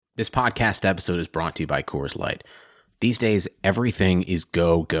This podcast episode is brought to you by Coors Light. These days, everything is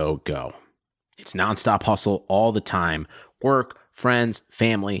go, go, go. It's nonstop hustle all the time. Work, friends,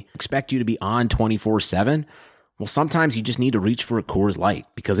 family expect you to be on 24/7. Well, sometimes you just need to reach for a Coors Light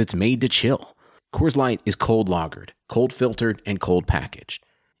because it's made to chill. Coors Light is cold lagered, cold filtered, and cold packaged.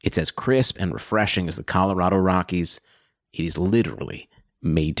 It's as crisp and refreshing as the Colorado Rockies. It is literally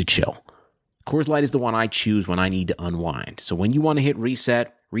made to chill. Coors Light is the one I choose when I need to unwind. So when you want to hit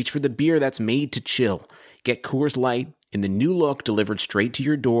reset, reach for the beer that's made to chill. Get Coors Light in the new look delivered straight to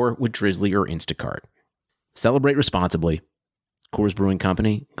your door with Drizzly or Instacart. Celebrate responsibly. Coors Brewing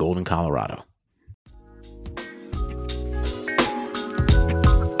Company, Golden, Colorado.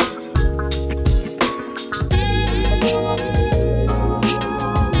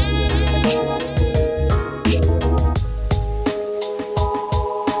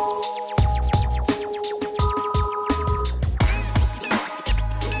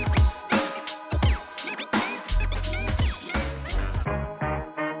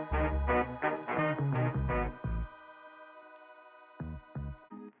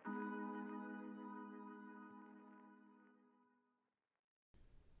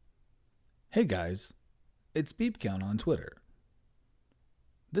 Hey guys, it's Beep Count on Twitter.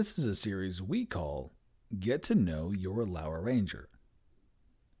 This is a series we call Get to Know Your Lower Ranger.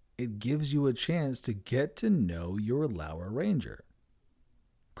 It gives you a chance to get to know your Lower Ranger.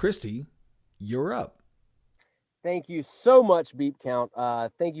 Christy, you're up. Thank you so much, Beep Count.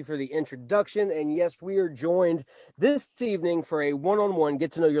 Thank you for the introduction. And yes, we are joined this evening for a one-on-one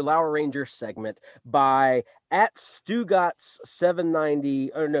Get to Know Your Lower Ranger segment by at Stugatz790.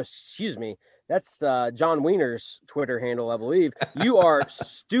 Or no, excuse me. That's John Wiener's Twitter handle, I believe. You are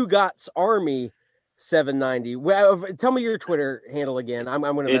Stugatz Army 790. Well, tell me your Twitter handle again. I'm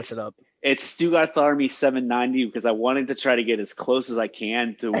going to mess it up. It's Stugatz Army 790 because I wanted to try to get as close as I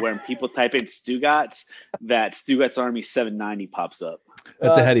can to when people type in Stugatz, that Stugatz Army 790 pops up.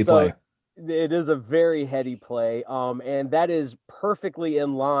 That's a heady play. It is a very heady play, and that is perfectly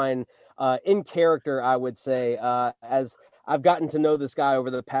in line, in character, I would say, as I've gotten to know this guy over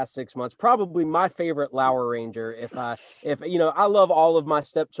the past 6 months. Probably my favorite Lower Ranger. If you know, I love all of my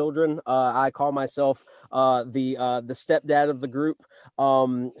stepchildren. I call myself the stepdad of the group.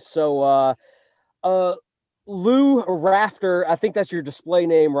 Lou Rafter, I think that's your display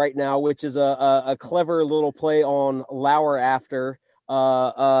name right now, which is a clever little play on Lower After.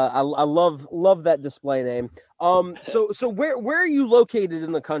 I love that display name. So where are you located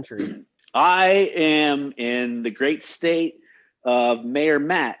in the country? I am in the great state of Mayor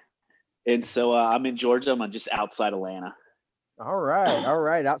Matt, and so I'm in Georgia. I'm just outside Atlanta. All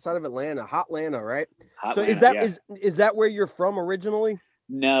right, outside of Atlanta, hot Atlanta, right? Hot so Atlanta, is that where you're from originally?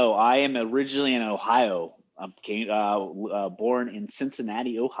 No, I am originally in Ohio. I'm born in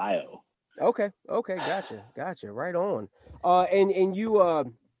Cincinnati, Ohio. Okay, gotcha. Right on. And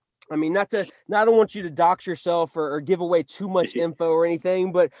you I mean, I don't want you to dox yourself or give away too much info or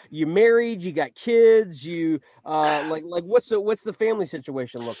anything, but you married, you got kids, you like what's the family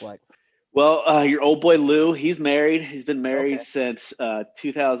situation look like? Well, your old boy Lou, he's married. He's been married since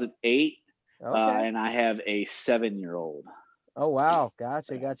 2008, and I have a 7-year-old. Oh wow,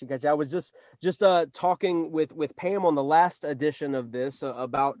 gotcha. I was just talking with Pam on the last edition of this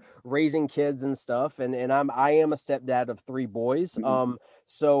about raising kids and stuff, and I am a stepdad of 3 boys. Mm-hmm.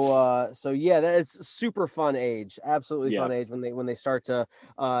 So yeah, that's super fun age, absolutely fun age when they start to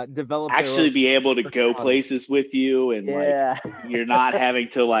develop. Actually, be able to go places with you, and like you're not having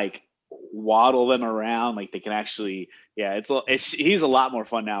to like waddle them around. Like they can actually, he's a lot more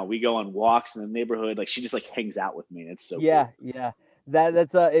fun now. We go on walks in the neighborhood. Like she just like hangs out with me. It's so cool. Yeah.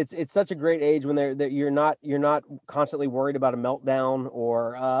 That's it's such a great age when you're not constantly worried about a meltdown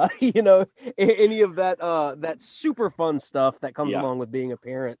or any of that super fun stuff that comes along with being a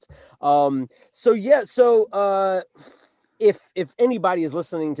parent. If anybody is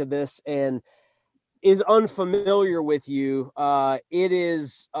listening to this and is unfamiliar with you, it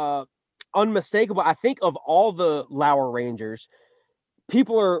is unmistakable. I think of all the Lower Rangers,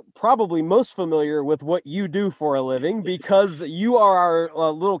 people are probably most familiar with what you do for a living because you are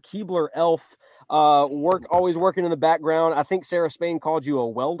our little Keebler elf, always working in the background. I think Sarah Spain called you a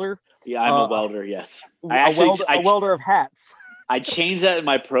welder. Yeah, I'm a welder. Yes, a welder of hats. I changed that in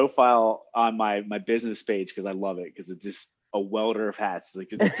my profile on my business page because I love it because it's just a welder of hats.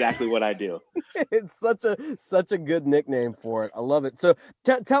 Like it's exactly what I do. It's such a good nickname for it. I love it. So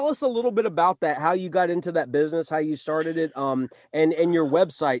tell us a little bit about that, how you got into that business, how you started it, and your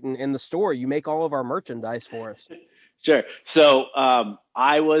website and the store. You make all of our merchandise for us. Sure. So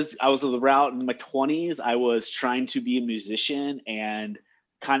I was around in my 20s. I was trying to be a musician, and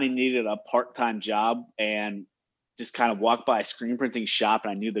kind of needed a part-time job and just kind of walked by a screen printing shop,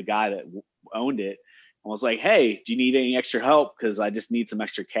 and I knew the guy that owned it. I was like, hey, do you need any extra help? Because I just need some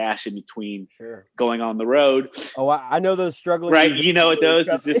extra cash in between going on the road. Oh, I know those struggling. Right. You know what those?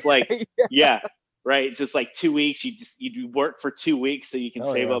 It's just like, yeah. Right. It's just like 2 weeks. You work for 2 weeks so you can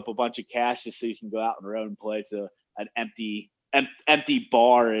save up a bunch of cash just so you can go out on the road and play to an empty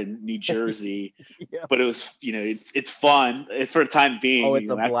bar in New Jersey. But it was, it's fun. It's for the time being. Oh, it's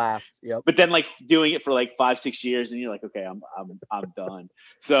a blast. Yep. But then like doing it for like 5-6 years and you're like, okay, I'm done.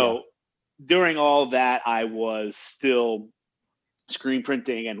 So during all that, I was still screen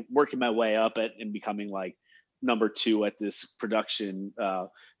printing and working my way up and becoming like number 2 at this production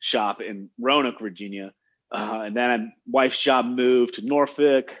shop in Roanoke, Virginia. And then my wife's job moved to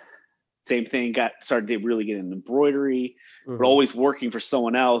Norfolk. Same thing, started to really get into embroidery, but always working for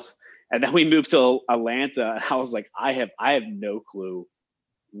someone else. And then we moved to Atlanta, and I was like, I have no clue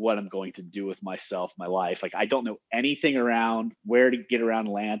what I'm going to do with myself, my life. Like, I don't know anything around where to get around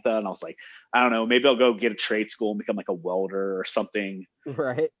Atlanta. And I was like, I don't know, maybe I'll go get a trade school and become like a welder or something.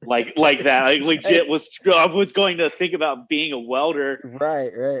 Right. Like that. I legit I was going to think about being a welder.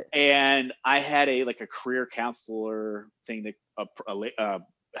 Right. And I had a career counselor thing that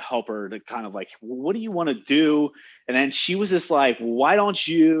help her to kind of like, what do you want to do? And then she was just like, why don't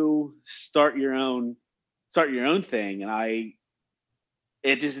you start your own thing? And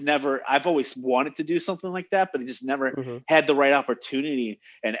I've always wanted to do something like that, but it just never had the right opportunity,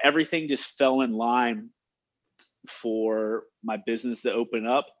 and everything just fell in line for my business to open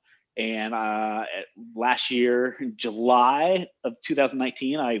up. And last year, in July of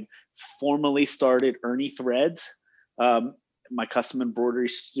 2019, I formally started Ernie Threads, my custom embroidery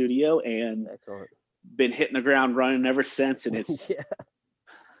studio, and been hitting the ground running ever since. And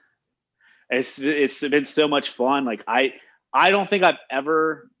it's been so much fun. Like I don't think I've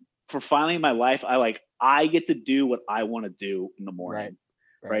ever, for finally in my life, I get to do what I want to do in the morning,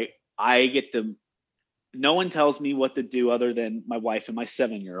 right? I get to, no one tells me what to do other than my wife and my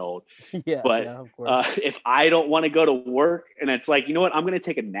 7-year-old. But if I don't want to go to work, and it's like, you know what, I'm going to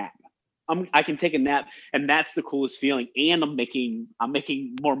take a nap. I can take a nap, and that's the coolest feeling. And I'm making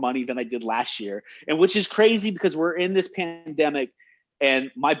more money than I did last year, and which is crazy because we're in this pandemic, and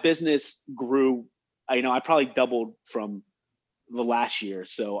my business grew. I probably doubled from the last year.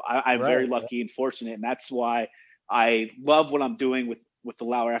 So I'm very lucky and fortunate. And that's why I love what I'm doing with the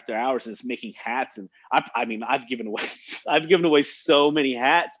Lauer After Hours, is making hats. And I've given away so many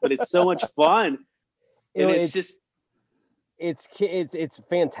hats, but it's so much fun. And it's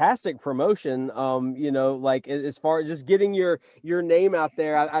fantastic promotion. Like as far as just getting your name out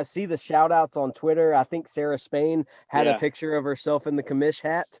there, I see the shout outs on Twitter. I think Sarah Spain had a picture of herself in the commish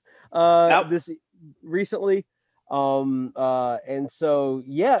hat this recently. And so,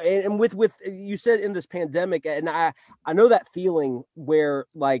 and with you said in this pandemic, and I know that feeling where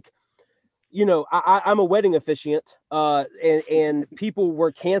like, I'm a wedding officiant, and people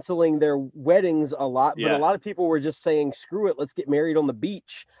were canceling their weddings a lot, but a lot of people were just saying, screw it, let's get married on the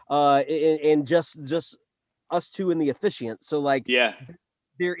beach, and just us two in the officiant. So like,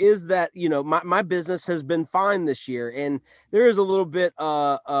 there is that, my business has been fine this year, and there is a little bit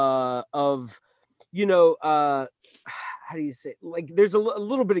of how do you say, like, there's a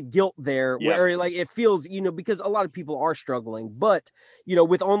little bit of guilt there where like it feels, because a lot of people are struggling, but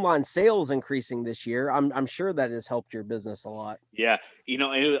with online sales increasing this year, I'm sure that has helped your business a lot.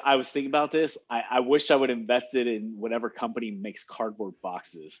 I was thinking about this. I wish I would invested in whatever company makes cardboard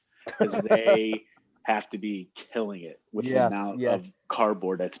boxes, because they have to be killing it with the amount of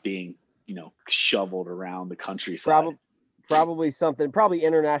cardboard that's being shoveled around the countryside. Probably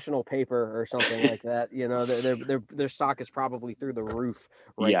International Paper or something like that. Their stock is probably through the roof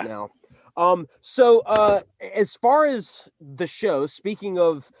right now. So as far as the show, speaking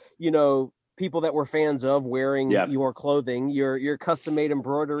of, people that were fans of wearing your clothing, your custom made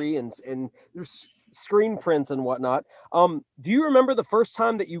embroidery and your screen prints and whatnot. Do you remember the first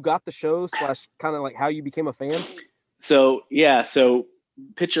time that you got the show / kind of like how you became a fan? So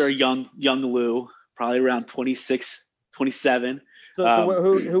picture a young Lou, probably around 26, 27. So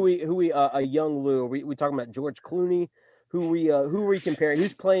who we a young Lou? Are we talking about George Clooney? Who are we comparing?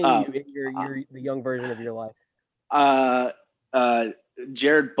 Who's playing you in the young version of your life?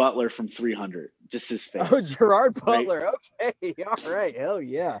 Jared Butler from 300. Just his face. Oh, Gerard Butler. Right? Okay, all right, hell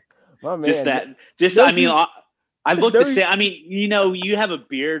yeah, my man. I look the same. I mean, you have a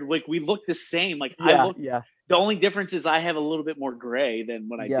beard. Like, we look the same. Like, The only difference is I have a little bit more gray than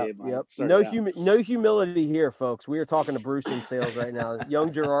when I did. No humility here, folks. We are talking to Bruce in sales right now.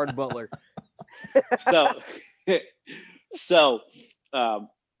 Young Gerard Butler. So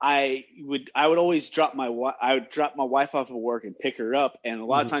I would always drop my wife off of work and pick her up. And a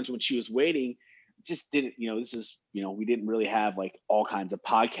lot of times when she was waiting, just didn't, we didn't really have like all kinds of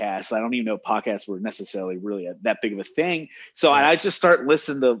podcasts. I don't even know if podcasts were necessarily really that big of a thing. So I just start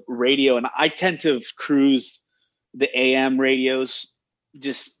listening to radio, and I tend to cruise the AM radios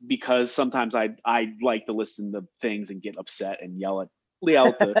just because sometimes I like to listen to things and get upset and yell at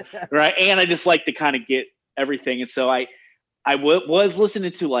right. And I just like to kind of get everything. And so I was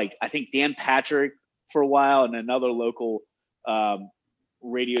listening to, like, I think Dan Patrick for a while, and another local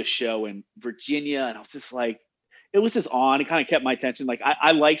radio show in Virginia. And I was just like, it was just on. It kind of kept my attention. Like,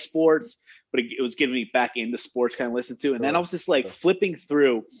 I like sports, but it was getting me back into sports, kind of listen to. And then I was just like flipping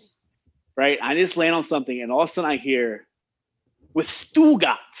through, right? I just land on something, and all of a sudden I hear with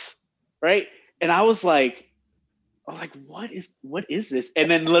Stugatz, right? And I was like, what is this? And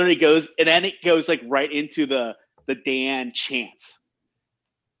then literally it goes like right into the Dan chants,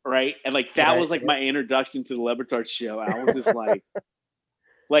 right? And like that was like my introduction to the Lebertard show. And I was just like,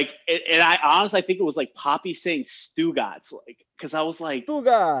 and I honestly, I think it was like Poppy saying Stugatz, like, because I was like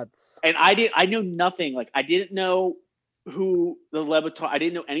Stugatz, and I knew nothing. Like, I didn't know who the Lebertard. I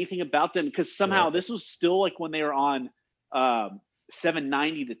didn't know anything about them, because somehow this was still like when they were on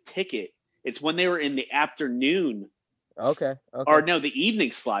 790 The Ticket. It's when they were in the afternoon. Okay. Or no, the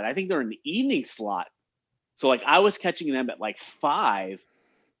evening slot. I think they're in the evening slot. So like I was catching them at like 5,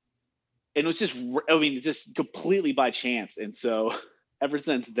 and it was just completely by chance. And so ever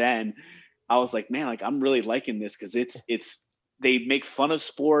since then, I was like, man, like I'm really liking this, because it's they make fun of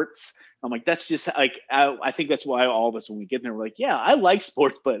sports. I'm like, that's just like I think that's why all of us, when we get there, we're like, yeah, I like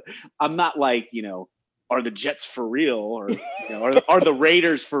sports, but I'm not like, are the Jets for real, or are the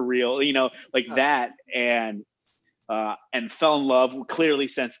Raiders for real, like that. And fell in love clearly,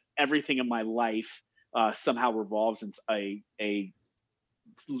 since everything in my life somehow revolves in a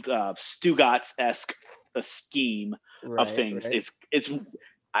Stugatz-esque scheme of things. Right. It's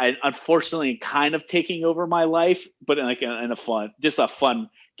unfortunately kind of taking over my life, but in like in a fun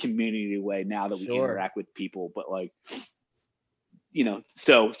community way now that we interact with people. But like,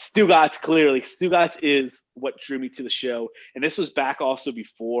 so Stugatz is what drew me to the show. And this was back also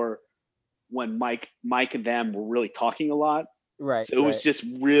before when Mike and them were really talking a lot. Right. So it was just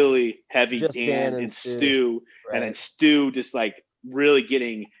really heavy, just Dan and Stu. Right. And then Stu just like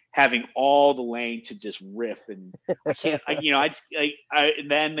really having all the lane to just riff. And I can't,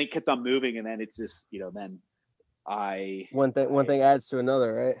 then they kept on moving, and then it's just, then one thing adds to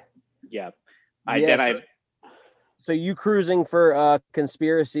another, right? Yeah. So you cruising for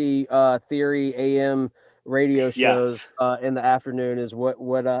conspiracy theory AM radio shows in the afternoon is what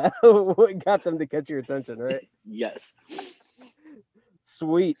what got them to catch your attention, right? Yes.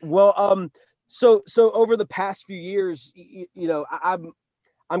 Sweet. Well, so over the past few years,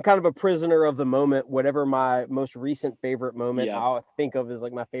 I'm kind of a prisoner of the moment. Whatever my most recent favorite moment I'll think of as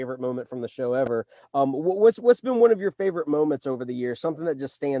like my favorite moment from the show ever. What's been one of your favorite moments over the years? Something that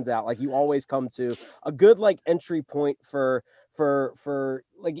just stands out, like you always come to a good like entry point for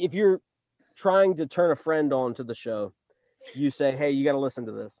like if you're trying to turn a friend on to the show, you say, hey, you got to listen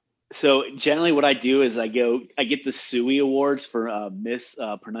to this. So generally what I do is I get the Suey Awards for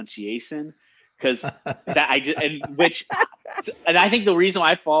mispronunciation, because and I think the reason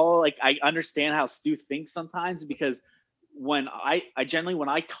I follow, like, I understand how Stu thinks sometimes, because when I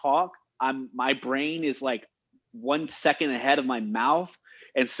talk, my brain is like 1 second ahead of my mouth.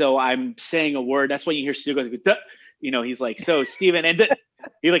 And so I'm saying a word. That's why you hear Stu go, he's like, so Steven, and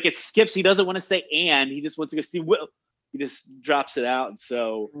he like, it skips. He doesn't want to say, and he just wants to go, Steve will. He just drops it out. And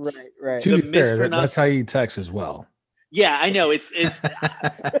so right. To be fair, that's how you text as well. Yeah, I know. It's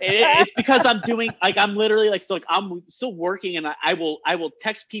because I'm doing, like, I'm literally like, so like I'm still working, and I will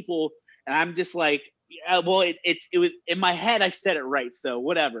text people, and I'm just like, it was in my head. I said it right, so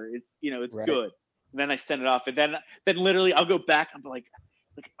whatever. It's it's right. Good. And then I send it off, and then literally I'll go back. I'm like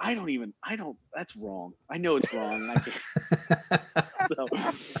I don't. That's wrong. I know it's wrong. And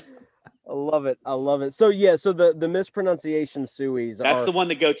I love it. So so the mispronunciation Sueys. That's the one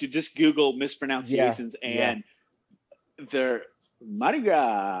to go to. Just Google mispronunciations and. They're Mardi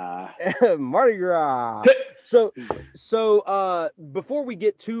Gras. Mardi Gras. So before we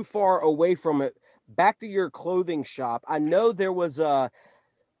get too far away from it, back to your clothing shop. I know there was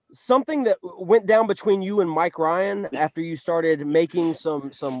something that went down between you and Mike Ryan after you started making some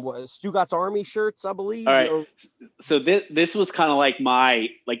Stugatz Army shirts, I believe. All right. So this was kind of like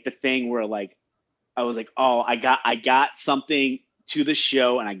the thing where like I was like, oh, I got something to the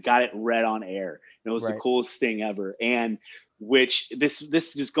show, and I got it read on air. It was the coolest thing ever. And which this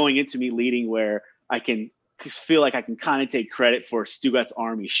is just going into me leading where I can feel like I can kind of take credit for Stugatz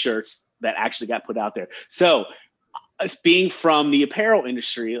Army shirts that actually got put out there. So being from the apparel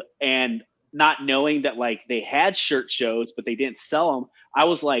industry and not knowing that like they had shirt shows, but they didn't sell them, I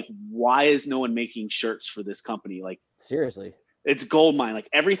was like, why is no one making shirts for this company? Like, seriously, it's gold mine. Like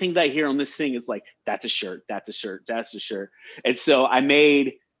everything that I hear on this thing is like, that's a shirt, that's a shirt, that's a shirt. And so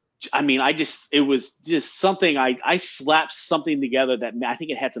it was just something, I slapped something together that I think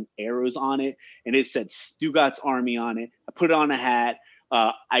it had some arrows on it and it said Stugatz Army on it. I put it on a hat.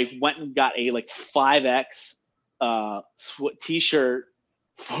 I went and got a like 5X t-shirt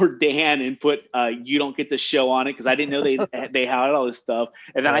for Dan and put you don't get the show on it because I didn't know they had all this stuff.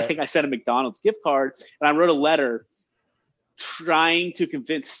 And then I think I sent a McDonald's gift card and I wrote a letter trying to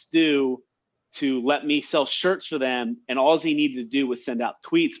convince Stu to let me sell shirts for them, and all he needed to do was send out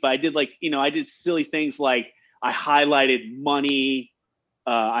tweets. But I did I did silly things like I highlighted money,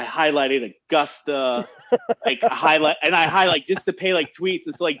 I highlighted Augusta, I highlight just to pay like tweets.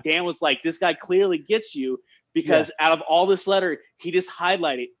 And so like Dan was like, this guy clearly gets you because out of all this letter, he just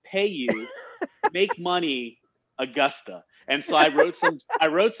highlighted pay you, make money, Augusta. And so I wrote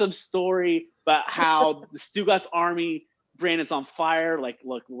some story about how the Stugatz Army brand is on fire. Like,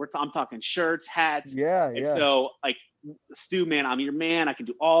 look, I'm talking shirts, hats. And so like, Stu, man, I'm your man. I can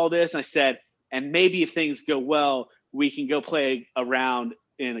do all this. And I said, and maybe if things go well, we can go play around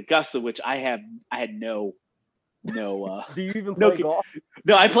in Augusta, which I had no. Do you even play golf?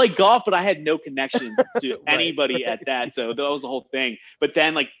 No, I played golf, but I had no connections to anybody at that. So that was the whole thing. But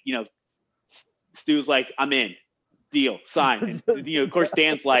then Stu's like, I'm in, deal, sign. And of course,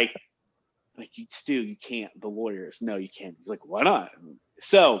 Dan's like, Stu, you can't. The lawyers, no, you can't. He's like, why not?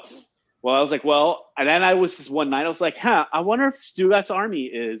 So, I was like, and then I was this one night, I was like, I wonder if Stugatz Army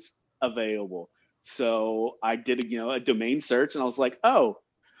is available. So I did a domain search, and I was like, oh,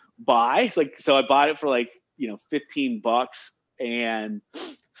 buy. So I bought it for $15 and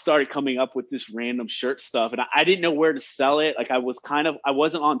started coming up with this random shirt stuff. And I didn't know where to sell it. Like I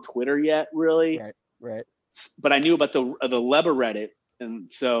wasn't on Twitter yet, really. Right. But I knew about the Leber Reddit,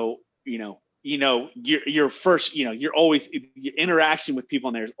 and so your first, you're always, your interaction with people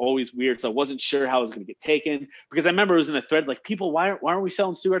in there is always weird. So I wasn't sure how it was going to get taken because I remember it was in a thread like, people, why aren't we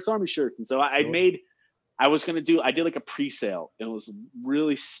selling Stugatz Army shirts? And so I did like a pre-sale. It was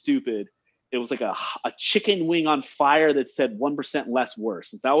really stupid. It was like a chicken wing on fire that said 1% less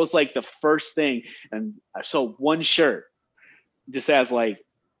worse. That was like the first thing. And I sold one shirt just as like,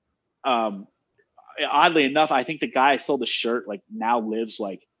 oddly enough, I think the guy I sold the shirt like now lives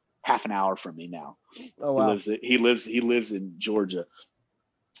like half an hour from me now. Oh wow. He lives in Georgia.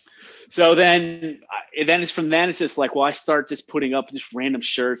 So then it's just like, well, I start just putting up just random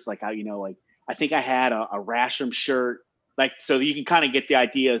shirts. Like I think I had a Rasham shirt, like, so you can kind of get the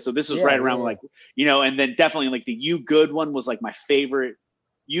idea. So this was around like, and then definitely like the You Good one was like my favorite.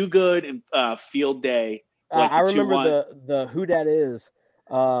 You Good and Field Day. Like I remember the Who Dat Is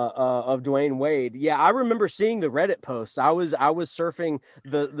of Dwayne Wade. Yeah, I remember seeing the Reddit posts. I was surfing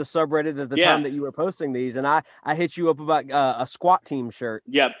the subreddit at the time that you were posting these, and I hit you up about a squat team shirt.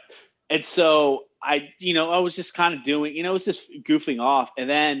 Yep. And so I was just kind of doing, it's just goofing off. And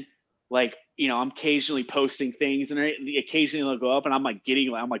then like, I'm occasionally posting things and occasionally they'll go up and I'm like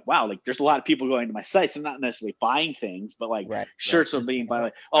wow, like there's a lot of people going to my site. So I'm not necessarily buying things, but like shirts are being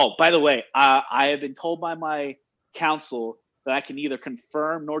bought. Oh, by the way, I have been told by my counsel that I can neither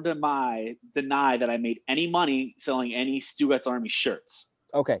confirm nor deny that I made any money selling any Stugatz Army shirts.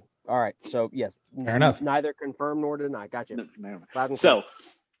 Okay. All right. So yes, fair enough. Neither confirm nor deny. Gotcha. No. So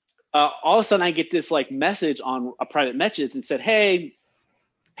all of a sudden I get this like message on a private message and said, hey,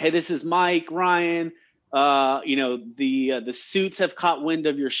 this is Mike Ryan. The suits have caught wind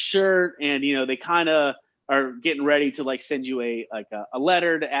of your shirt, and they kind of are getting ready to like send you a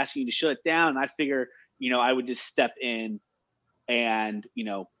letter to ask you to shut it down. And I figure, I would just step in and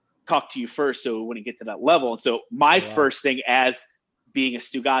talk to you first, so it wouldn't get to that level. And so my first thing as being a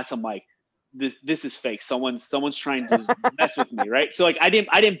Stugatz, I'm like, this is fake. Someone's trying to mess with me, right? So like I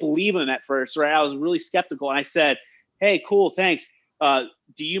didn't believe him at first, right? I was really skeptical, and I said, hey, cool, thanks.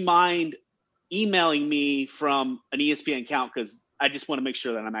 Do you mind emailing me from an ESPN account? Because I just want to make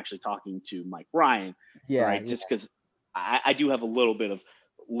sure that I'm actually talking to Mike Ryan. Right. Just because I do have a little bit of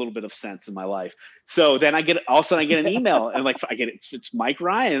sense in my life. So then I get an email and like it's Mike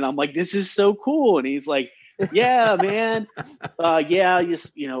Ryan, and I'm like, this is so cool. And he's like, yeah, man. I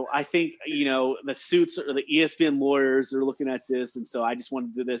think the suits or the ESPN lawyers are looking at this, and so I just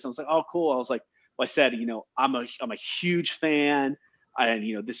wanted to do this. I was like, oh, cool. I was like, well, I said, I'm a huge fan.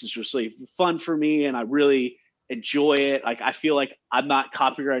 And this is just really fun for me, and I really enjoy it. Like, I feel like I'm not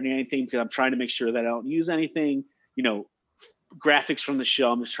copywriting anything because I'm trying to make sure that I don't use anything, graphics from the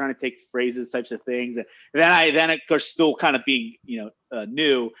show. I'm just trying to take phrases, types of things. And then of course, still kind of being,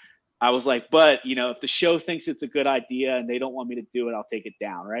 new, I was like, but, if the show thinks it's a good idea and they don't want me to do it, I'll take it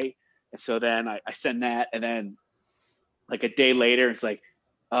down. Right. And so then I send that, and then like a day later, it's like,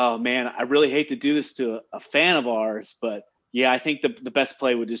 oh man, I really hate to do this to a fan of ours, but yeah, I think the best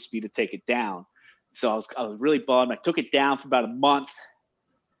play would just be to take it down. So I was really bummed. I took it down for about a month.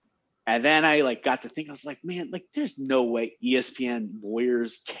 And then I got to think, I was like, man, there's no way ESPN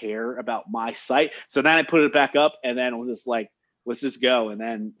lawyers care about my site. So then I put it back up, and then it was just like, let's just go. And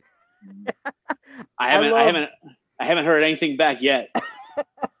then I haven't heard anything back yet.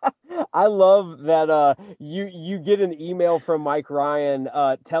 I love that you get an email from Mike Ryan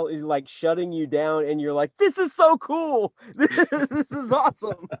shutting you down, and you're like, this is so cool. This is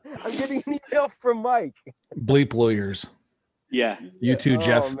awesome. I'm getting an email from Mike. Bleep lawyers. Yeah. You too,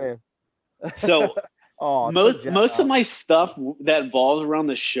 Jeff. Man. So most of my stuff that involves around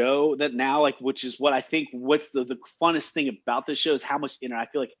the show that now, which is what I think what's the funnest thing about the show is how much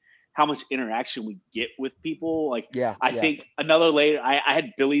interaction we get with people. I think another later, I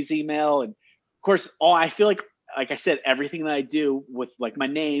had Billy's email, and of course, I feel like I said, everything that I do with my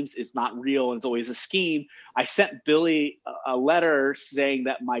names is not real and it's always a scheme. I sent Billy a letter saying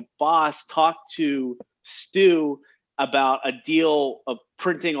that my boss talked to Stu about a deal of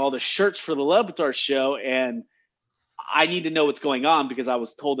printing all the shirts for the Levitar show, and I need to know what's going on because I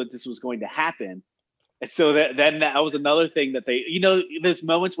was told that this was going to happen. And so that was another thing that they, there's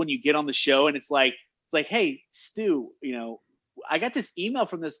moments when you get on the show and it's like, hey, Stu, I got this email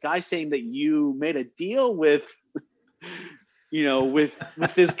from this guy saying that you made a deal with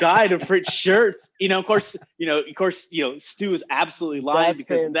this guy to print shirts. Of course, Stu is absolutely lying. That's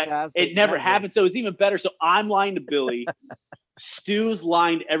because fantastic. It never happened. So it's even better. So I'm lying to Billy. Stu's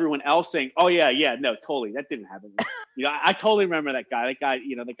lying to everyone else, saying, "Oh yeah, no, totally, that didn't happen." I totally remember that guy. That guy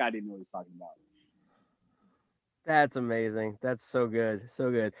didn't know what he was talking about. That's amazing. That's so good. So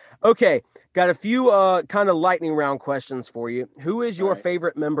good. Okay. Got a few kind of lightning round questions for you. Who is your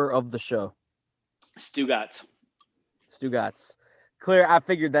favorite member of the show? Stu Gatz. Clear. I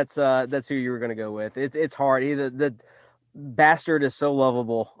figured that's who you were going to go with. It's hard. The bastard is so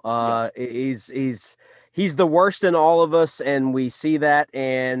lovable. He's the worst in all of us, and we see that,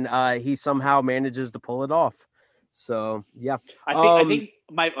 and he somehow manages to pull it off. So yeah. I think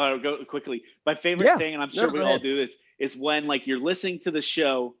go quickly. My favorite thing, and I'm sure we all do this, is when you're listening to the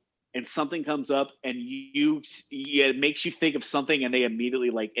show and something comes up and it makes you think of something, and they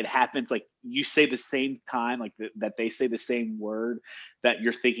immediately it happens. You say the same time, that they say the same word that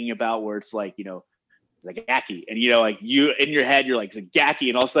you're thinking about, where it's Zagacki, and you in your head you're like Zagacki,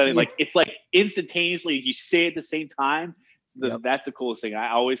 and all of a sudden it's instantaneously you say it at the same time. That's the coolest thing.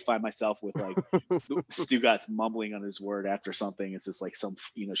 I always find myself with Stu Gatz mumbling on his word after something. It's just some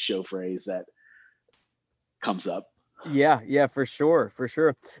show phrase that comes up. Yeah, for sure.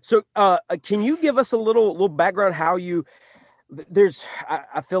 So can you give us a little background how you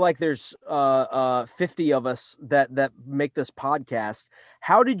I feel like there's 50 of us that make this podcast.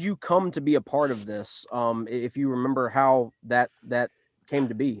 How did you come to be a part of this? If you remember how that came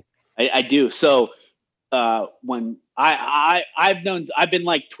to be. I do. So when I've been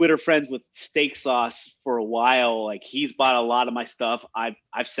Twitter friends with Steak Sauce for a while. He's bought a lot of my stuff. I've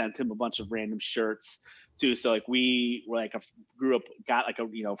sent him a bunch of random shirts too. So we were grew up, got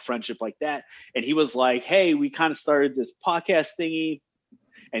a friendship like that. And he was like, hey, we kind of started this podcast thingy,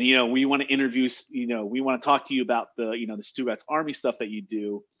 and we want to interview, we want to talk to you about the the Stu Gatz Army stuff that you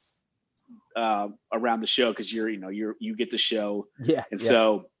do around the show, because you get the show.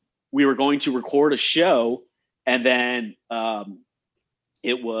 So we were going to record a show, and then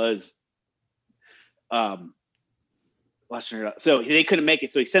it was so they couldn't make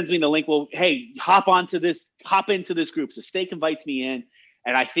it. So he sends me the link. Well, hey, hop into this group. So Steak invites me in,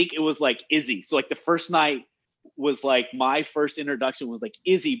 and I think it was Izzy. So the first night was my first introduction was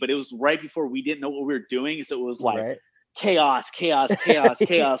Izzy, but it was right before we didn't know what we were doing. So it was chaos.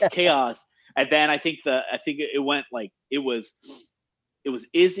 And then I think it went it was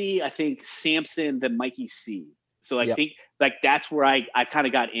Izzy, I think Samson, then Mikey C. So I think that's where I kind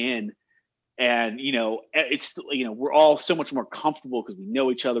of got in. And, it's, we're all so much more comfortable because we know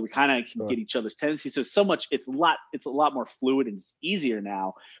each other. We kind of get each other's tendencies. So it's a lot more fluid and it's easier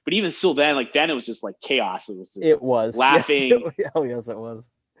now. But even still then, then it was just chaos. It was laughing. Yes, it was.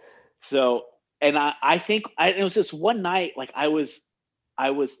 So, and I think it was this one night, I was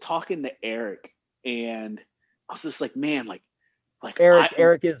talking to Eric, and I was just man, like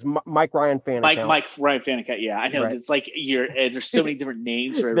Eric is Mike Ryan fan account. Mike Ryan fan account. Yeah, I know. Right. It's like there's so many different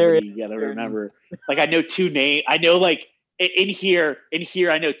names for everybody. You gotta remember. Like I know 2 names. I know like in here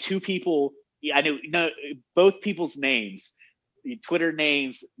I know 2 people. Yeah, I know both people's names, Twitter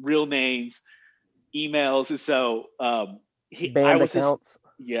names, real names, emails, and so banned accounts.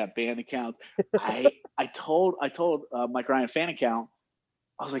 Banned accounts. I told Mike Ryan fan account.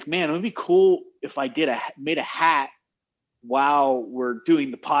 I was like, man, it would be cool if I made a hat while we're doing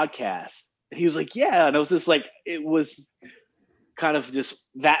the podcast. And he was like, yeah. And I was just like, it was kind of just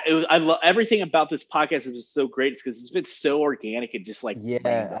that. It was, I love everything about this podcast is just so great. It's because it's been so organic and just like,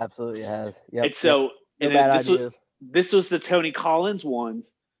 random. Absolutely has. Yep. And so, this was the Tony Collins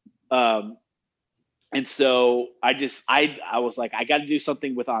ones. And so I was like, I got to do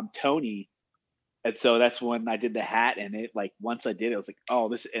something with Tony. And so that's when I did the hat, and it like, once I did it, I was like, oh,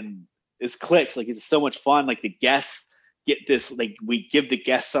 this clicks. Like, it's so much fun. Like the guests get this, like we give the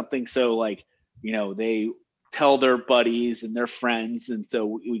guests something. So like, they tell their buddies and their friends. And so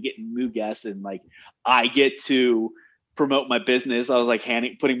we get new guests, and like, I get to promote my business. I was like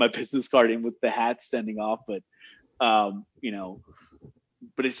putting my business card in with the hat, sending off, but but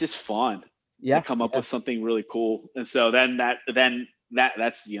it's just fun. Yeah. To come up with something really cool. And so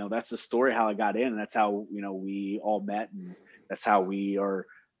that's the story how I got in, and that's how we all met, and that's how we are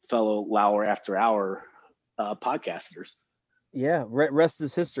fellow Lauer After Hour podcasters. Yeah, rest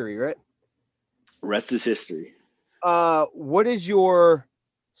is history, right? Rest is history. What is your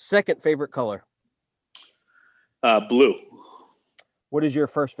second favorite color? Blue. What is your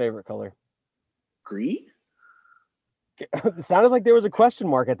first favorite color? Green. It sounded like there was a question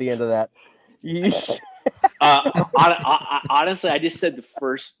mark at the end of that. Honestly, I just said the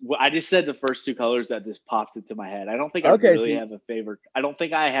first 2 colors that just popped into my head. I don't think I really have a favorite. I don't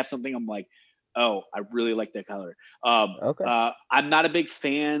think I have something I'm like, oh, I really like that color. I'm not a big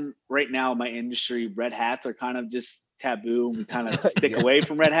fan right now in my industry. Red hats are kind of just taboo, and we kind of stick away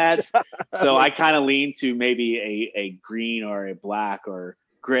from red hats. So I kind of lean to maybe a green or a black or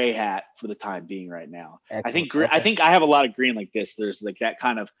gray hat for the time being right now. Excellent. I think I have a lot of green like this. There's like that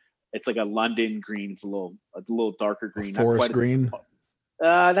kind of, it's like a London green. It's a little darker green. Forest green.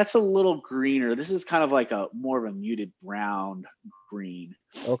 That's a little greener. This is kind of like more of a muted brown green.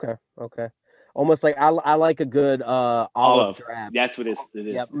 Okay. Almost like I like a good olive drab. That's what it is.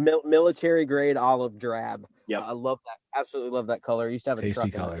 Yeah, military grade olive drab. Yeah, I love that. Absolutely love that color. I used to have a tasty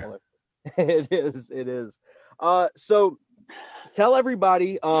truck color. It is. So tell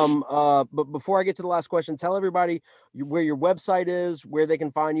everybody, but before I get to the last question, tell everybody where your website is, where they can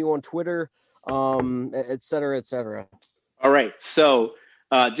find you on Twitter, et cetera, et cetera. All right. So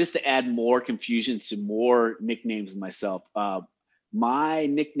just to add more confusion to more nicknames of myself, my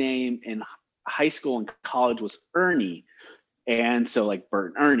nickname in high school and college was Ernie. And so like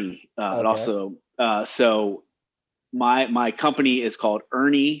Bert and Ernie, but also, so my company is called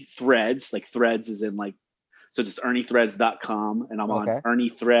Ernie Threads, like threads is in like, so just erniethreads.com, and I'm on Ernie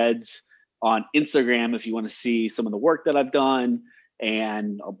Threads on Instagram if you want to see some of the work that I've done.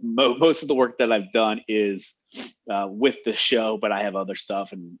 And most of the work that I've done is with the show, but I have other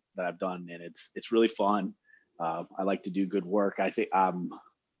stuff that I've done, and it's really fun. I like to do good work. I think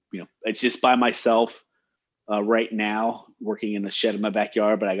it's just by myself right now, working in the shed in my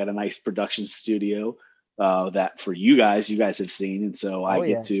backyard, but I got a nice production studio that for you guys have seen. And so I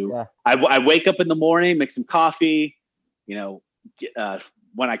wake up in the morning, make some coffee,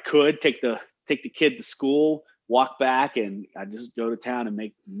 when I could take the kid to school, walk back, and I just go to town and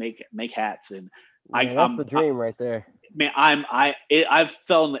make hats. And that's the dream right there. Man, I've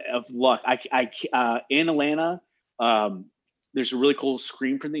fell in luck. I in Atlanta, there's a really cool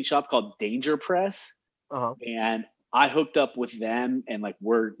screen printing shop called Danger Press. And I hooked up with them, and like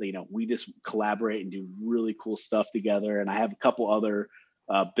we just collaborate and do really cool stuff together. And I have a couple other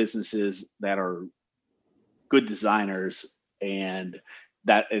businesses that are good designers, and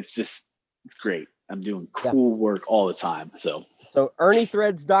that it's great. I'm doing cool work all the time. So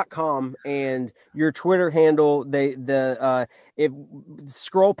erniethreads.com, and your Twitter handle, if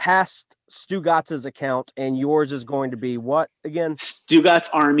scroll past Stugatz's account, and yours is going to be what again? Stugatz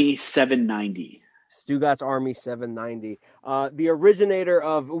Army 790. Stugatz Army 790. The originator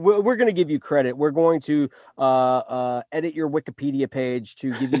of, we're going to give you credit. We're going to edit your Wikipedia page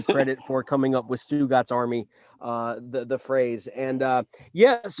to give you credit for coming up with Stugatz Army, the phrase. And so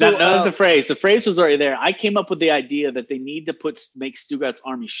not the phrase. The phrase was already there. I came up with the idea that they need to make Stugatz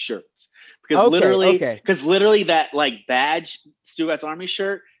Army shirts, because literally that like badge Stugatz Army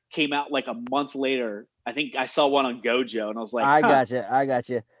shirt came out like a month later. I think I saw one on Gojo, and I was like, I got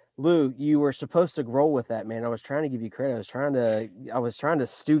you. Lou, you were supposed to roll with that, man. I was trying to give you credit. I was trying to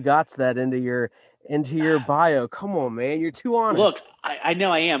Stu Gotts that into your bio. Come on, man. You're too honest. Look, I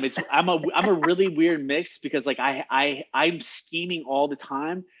know I am. I'm a really weird mix because like I'm scheming all the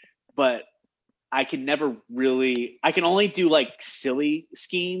time, but I can only do like silly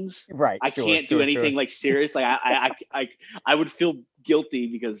schemes. Right. I can't do anything like serious. Like I would feel guilty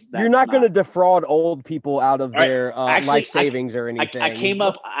because you're not going to defraud old people out of their life savings or anything. I came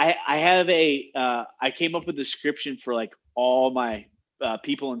up with a description for like all my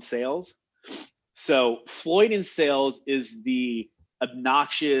people in sales. So Floyd in sales is the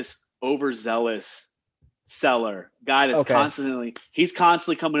obnoxious, overzealous seller guy that's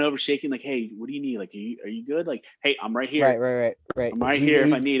constantly coming over, shaking like, hey, what do you need? Like, are you good? Like, hey, I'm right here. Right. I'm right here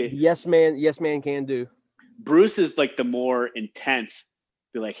if I need it. Yes, man can do. Bruce is like the more intense.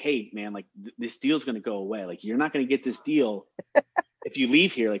 Be like, hey, man, like this deal's gonna go away. Like, you're not gonna get this deal if you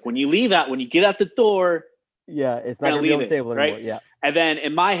leave here. Like when you get out the door, it's not gonna be on the table anymore. Right? Yeah. And then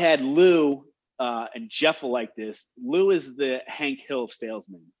in my head, Lou and Jeff will like this. Lou is the Hank Hill of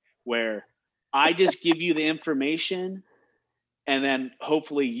salesmen, where I just give you the information, and then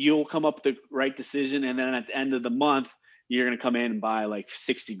hopefully you'll come up with the right decision. And then at the end of the month, you're gonna come in and buy like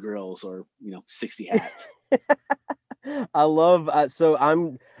 60 grills or 60 hats. I love. So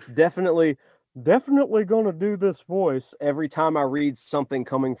I'm definitely gonna do this voice every time I read something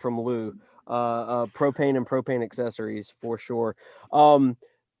coming from Lou. Propane and propane accessories for sure.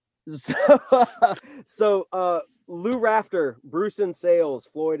 So Lou Rafter, Bruce in sales,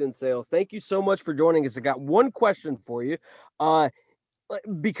 Floyd in sales. Thank you so much for joining us. I got one question for you,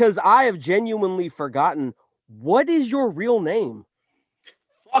 because I have genuinely forgotten. What is your real name?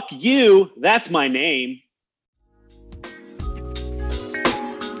 Fuck you. That's my name.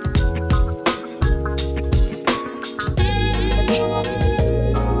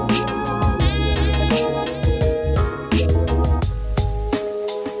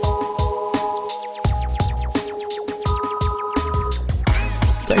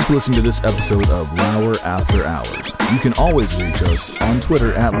 Thanks for listening to this episode of Lauer After Hours. You can always reach us on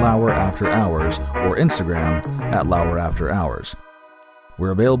Twitter at Lauer After Hours or Instagram at Lauer After Hours.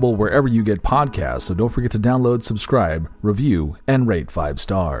 We're available wherever you get podcasts, so don't forget to download, subscribe, review, and rate 5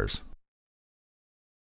 stars.